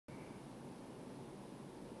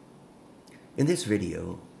In this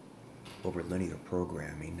video over linear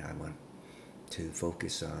programming, I want to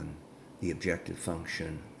focus on the objective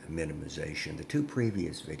function and minimization. The two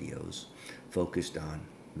previous videos focused on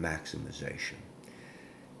maximization.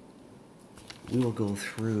 We will go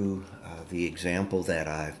through the example that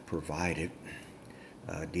I've provided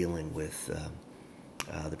dealing with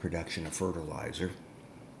the production of fertilizer.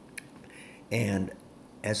 And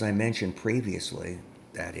as I mentioned previously,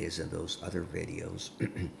 that is in those other videos,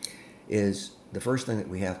 is the first thing that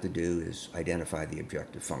we have to do is identify the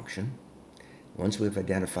objective function. Once we've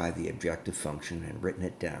identified the objective function and written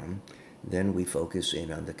it down, then we focus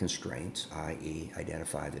in on the constraints, i.e.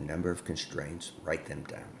 identify the number of constraints, write them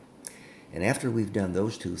down. And after we've done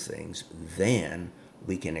those two things, then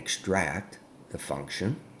we can extract the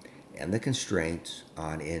function and the constraints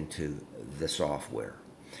on into the software.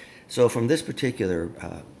 So from this particular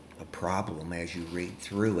problem, as you read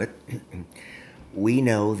through it, we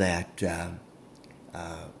know that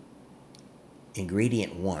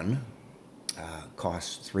ingredient 1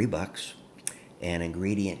 costs $3 and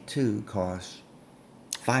ingredient 2 costs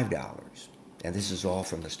 $5. And this is all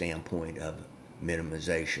from the standpoint of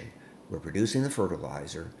minimization. We're producing the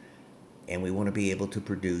fertilizer and we want to be able to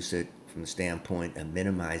produce it from the standpoint of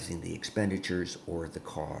minimizing the expenditures or the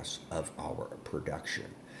costs of our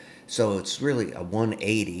production. So it's really a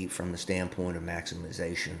 180 from the standpoint of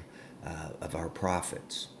maximization of our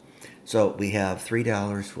profits. So we have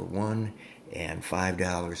 $3 for 1 and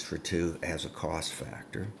 $5 for 2 as a cost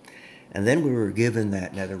factor. And then we were given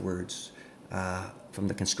that, in other words, from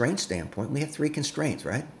the constraint standpoint, we have 3 constraints,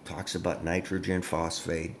 right? Talks about nitrogen,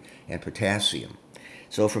 phosphate, and potassium.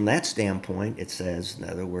 So from that standpoint, it says, in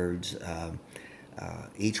other words,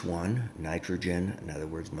 each one, nitrogen, in other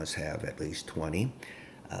words, must have at least 20.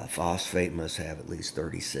 Phosphate must have at least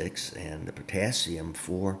 36, and the potassium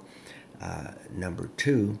for number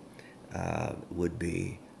 2 would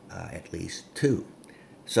be at least 2.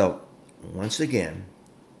 So once again,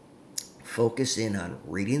 focus in on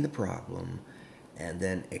reading the problem and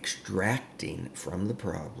then extracting from the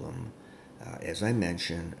problem, as I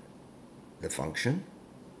mentioned, the function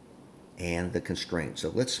and the constraint. So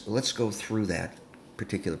let's go through that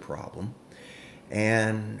particular problem.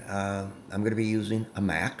 And I'm going to be using a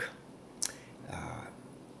Mac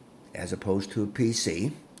as opposed to a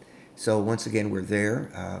PC. So once again, we're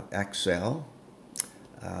there, Excel,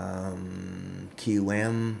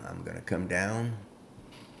 QM, I'm going to come down,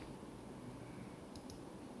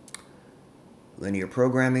 linear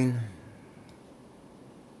programming,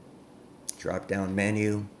 drop-down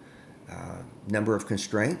menu, number of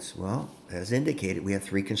constraints. Well, as indicated, we have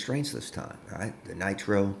 3 constraints this time, right? The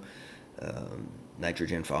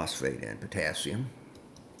nitrogen, phosphate, and potassium.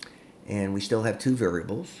 And we still have 2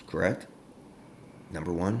 variables, correct?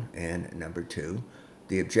 Number 1 and number 2.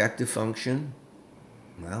 The objective function,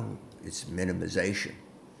 well, it's minimization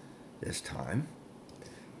this time.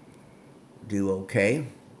 Do OK.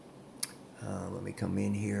 Let me come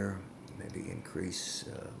in here, maybe increase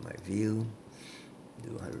my view,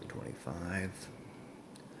 do 125.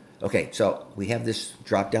 Okay, so we have this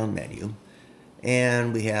drop-down menu,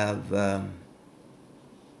 and we have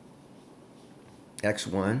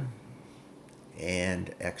X1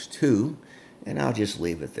 and X2, and I'll just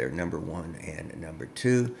leave it there, number 1 and number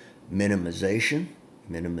 2. Minimization.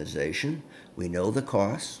 We know the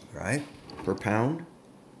cost, right, per pound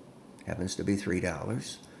happens to be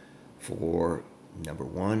 $3 for number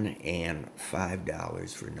 1 and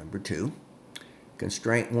 $5 for number 2.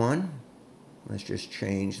 Constraint 1, let's just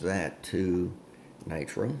change that to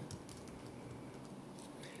nitro.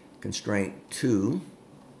 Constraint 2,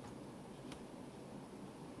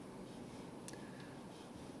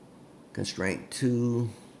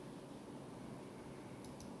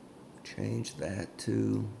 change that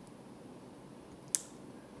to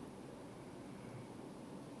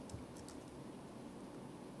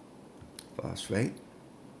phosphate.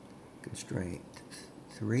 Constraint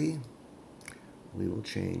 3, we will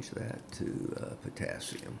change that to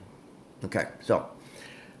potassium. Okay, so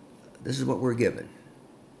this is what we're given.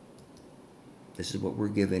 This is what we're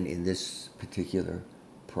given in this particular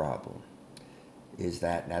problem. Is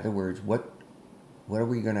that, in other words, what are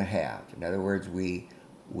we going to have? In other words, we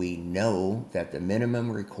know that the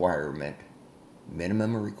minimum requirement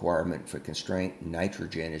for constraint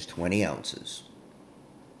nitrogen is 20 ounces.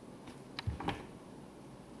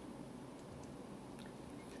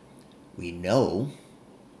 We know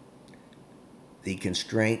the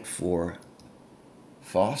constraint for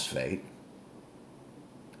phosphate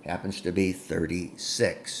happens to be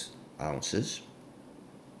 36 ounces.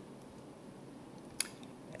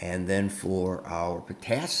 And then for our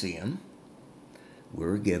potassium,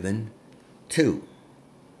 we're given 2.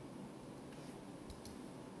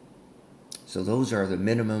 So those are the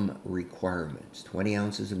minimum requirements. 20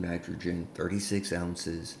 ounces of nitrogen, 36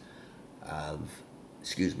 ounces of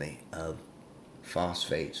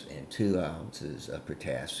phosphates, and 2 ounces of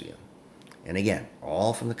potassium. And again,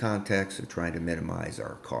 all from the context of trying to minimize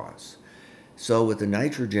our costs. So with the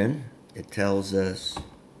nitrogen, it tells us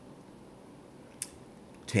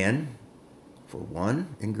 10 for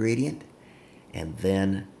one ingredient, and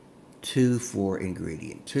then 2 for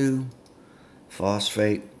ingredient 2.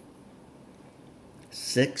 Phosphate,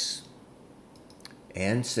 6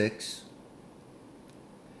 and 6.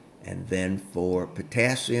 And then for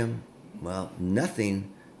potassium, well,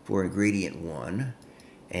 nothing for ingredient 1.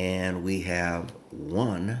 And we have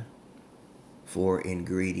 1 for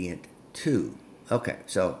ingredient 2. Okay,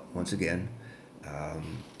 so once again,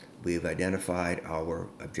 we've identified our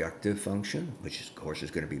objective function, which of course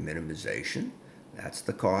is going to be minimization. That's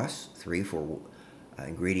the cost, 3 for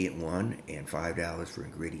ingredient 1 and $5 for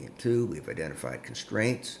ingredient 2. We've identified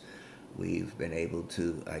constraints. We've been able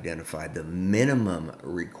to identify the minimum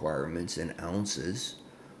requirements in ounces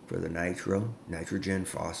for the nitrogen,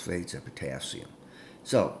 phosphates, and potassium.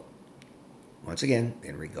 So, once again,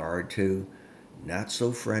 in regard to not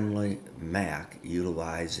so friendly MAC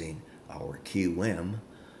utilizing our QM,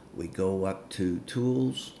 we go up to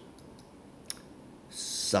Tools,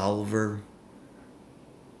 Solver,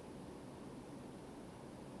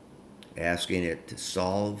 asking it to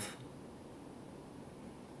solve.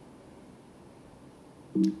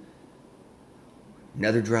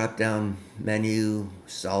 Another drop-down menu,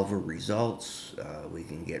 Solver results. We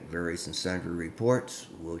can get various and sundry reports.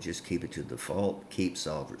 We'll just keep it to default, keep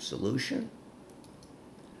Solver solution.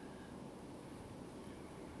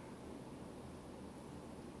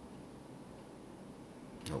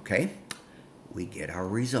 Okay, we get our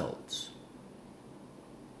results.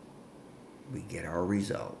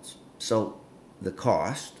 So the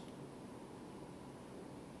cost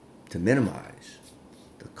to minimize,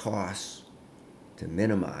 the cost to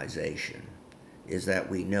minimization is that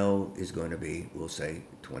we know is going to be, we'll say,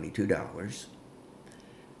 $22.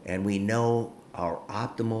 And we know our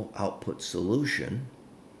optimal output solution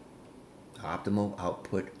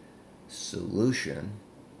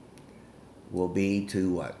will be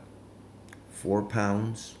to what? 4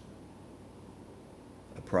 pounds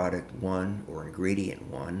of product 1 or ingredient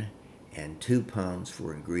 1 and 2 pounds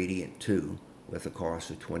for ingredient 2 with a cost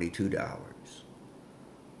of $22,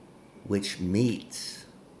 which meets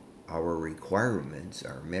our requirements,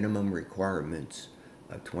 our minimum requirements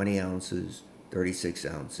of 20 ounces, 36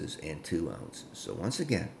 ounces, and 2 ounces. So once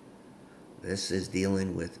again, this is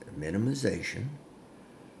dealing with minimization.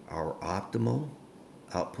 Our optimal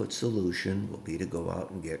output solution will be to go out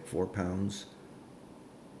and get 4 pounds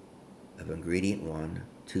of ingredient 1,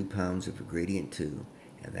 2 pounds of ingredient 2,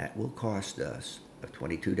 and that will cost us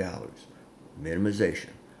 $22. Minimization,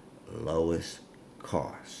 lowest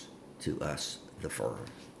cost to us, the firm.